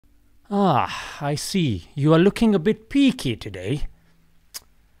Ah, I see. You are looking a bit peaky today.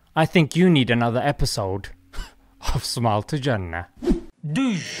 I think you need another episode of Smile to Jannah.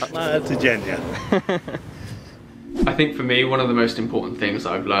 Smile to Jannah. I think for me, one of the most important things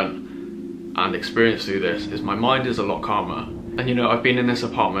that I've learned and experienced through this is my mind is a lot calmer. And you know, I've been in this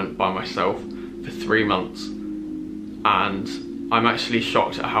apartment by myself for 3 months, and I'm actually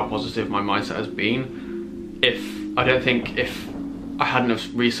shocked at how positive my mindset has been. I don't think if I hadn't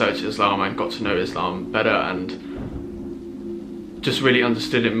have researched Islam and got to know Islam better and just really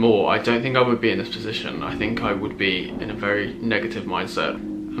understood it more, I don't think I would be in this position. I think I would be in a very negative mindset.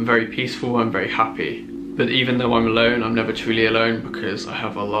 I'm very peaceful, I'm very happy. But even though I'm alone, I'm never truly alone because I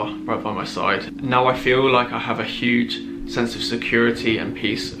have Allah right by my side. Now I feel like I have a huge sense of security and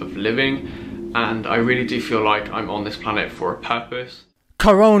peace of living, and I really do feel like I'm on this planet for a purpose.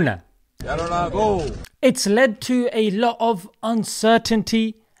 Corona. It's led to a lot of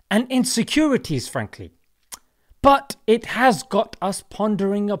uncertainty and insecurities, frankly. But it has got us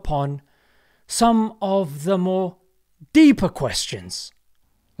pondering upon some of the more deeper questions.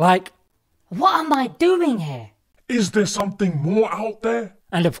 Like, what am I doing here? Is there something more out there?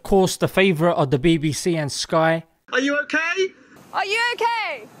 And of course, the favourite of the BBC and Sky. Are you okay? Are you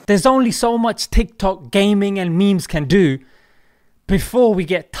okay? There's only so much TikTok gaming and memes can do before we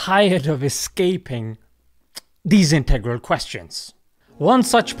get tired of escaping these integral questions. One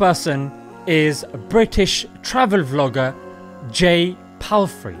such person is British travel vlogger Jay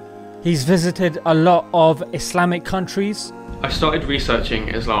Palfrey. He's visited a lot of Islamic countries. I started researching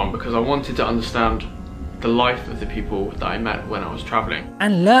Islam because I wanted to understand the life of the people that I met when I was travelling.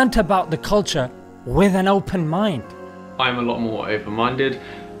 And learnt about the culture with an open mind. I'm a lot more open-minded.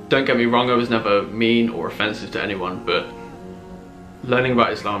 Don't get me wrong, I was never mean or offensive to anyone, but learning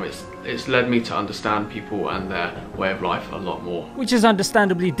about Islam, it's led me to understand people and their way of life a lot more. Which is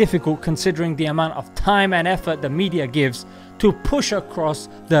understandably difficult considering the amount of time and effort the media gives to push across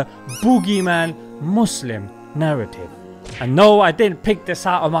the boogeyman Muslim narrative. And no, I didn't pick this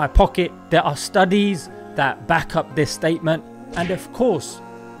out of my pocket. There are studies that back up this statement, and of course,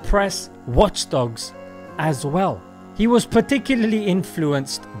 press watchdogs as well. He was particularly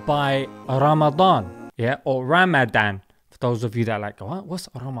influenced by Ramadan, or Ramadan. For those of you that are like, what's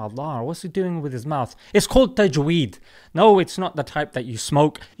Ramadan? What's he doing with his mouth? It's called tajweed. No, it's not the type that you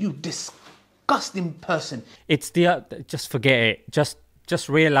smoke. You disgusting person. It's the, just forget it. Just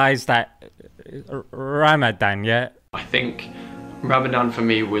realize that Ramadan, yeah? I think Ramadan for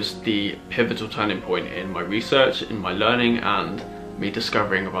me was the pivotal turning point in my research, in my learning, and me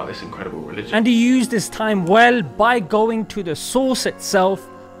discovering about this incredible religion. And he used his time well by going to the source itself,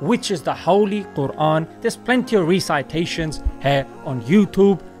 which is the Holy Quran. There's plenty of recitations here on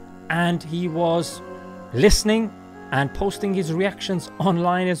YouTube, and he was listening and posting his reactions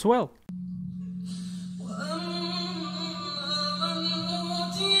online as well.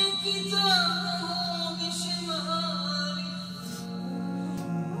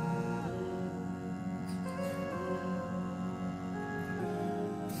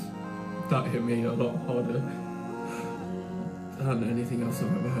 That hit me a lot harder than anything else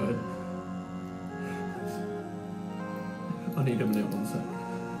I've ever heard. I need a minute, 1 sec.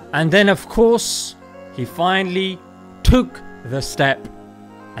 And then of course, he finally took the step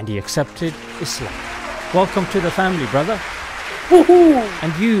and he accepted Islam. Welcome to the family, brother. Woohoo!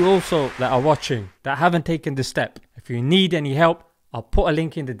 And you also that are watching, that haven't taken the step, if you need any help, I'll put a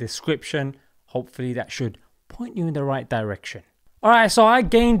link in the description. Hopefully that should point you in the right direction. Alright, so I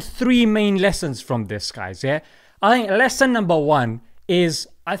gained 3 main lessons from this, guys, yeah? I think lesson number 1 is,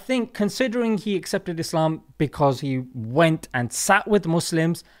 I think considering he accepted Islam because he went and sat with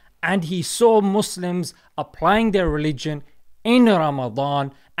Muslims and he saw Muslims applying their religion in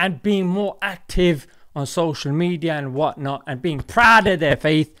Ramadan and being more active on social media and whatnot and being proud of their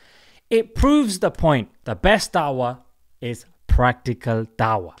faith, it proves the point. The best dawah is practical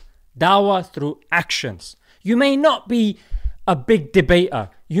dawah. Dawah through actions. You may not be a big debater.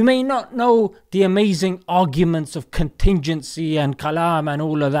 You may not know the amazing arguments of contingency and kalam and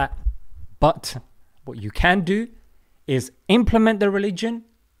all of that. But what you can do is implement the religion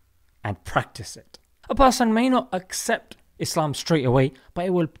and practice it. A person may not accept Islam straight away, but it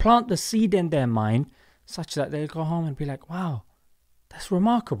will plant the seed in their mind such that they'll go home and be like, wow, that's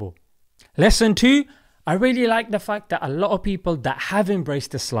remarkable. Lesson 2, I really like the fact that a lot of people that have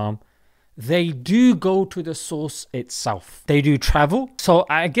embraced Islam, they do go to the source itself. They do travel. So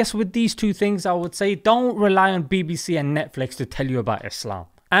I guess with these 2 things, I would say don't rely on BBC and Netflix to tell you about Islam.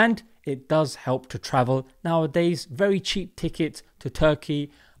 And it does help to travel. Nowadays, very cheap tickets to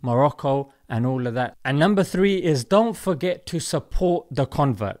Turkey, Morocco and all of that. And number 3 is don't forget to support the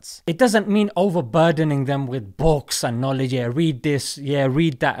converts. It doesn't mean overburdening them with books and knowledge. Yeah, read this. Yeah,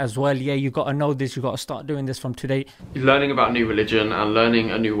 read that as well. Yeah, you got to know this. You got to start doing this from today. Learning about new religion and learning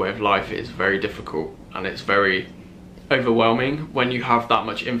a new way of life is very difficult, and it's very overwhelming when you have that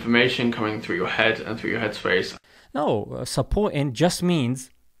much information coming through your head and through your headspace. No, supporting just means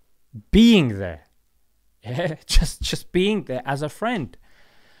being there. Yeah, just being there as a friend.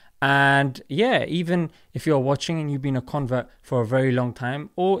 And yeah, even if you're watching and you've been a convert for a very long time,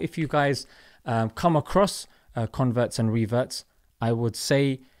 or if you guys come across converts and reverts, I would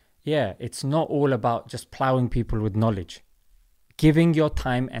say, yeah, it's not all about just plowing people with knowledge. Giving your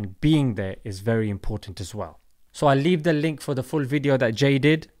time and being there is very important as well. So I'll leave the link for the full video that Jay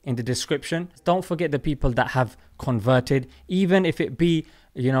did in the description. Don't forget the people that have converted, even if it be,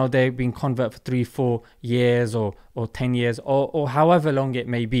 you know, they've been convert for 3-4 years or 10 years or however long it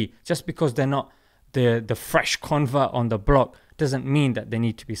may be. Just because they're not the fresh convert on the block doesn't mean that they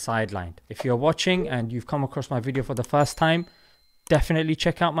need to be sidelined. If you're watching and you've come across my video for the first time, definitely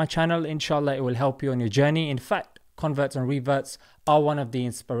check out my channel. Inshallah, it will help you on your journey. In fact, converts and reverts are one of the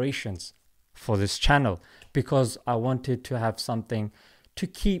inspirations for this channel, because I wanted to have something to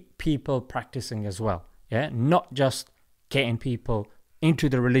keep people practicing as well. Yeah, not just getting people into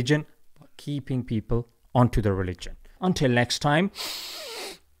the religion, but keeping people onto the religion. Until next time,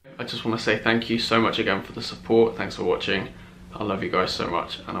 I just want to say thank you so much again for the support. Thanks for watching. I love you guys so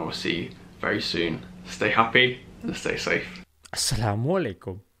much, and I will see you very soon. Stay happy and stay safe. Assalamu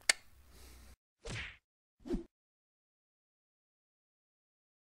alaikum.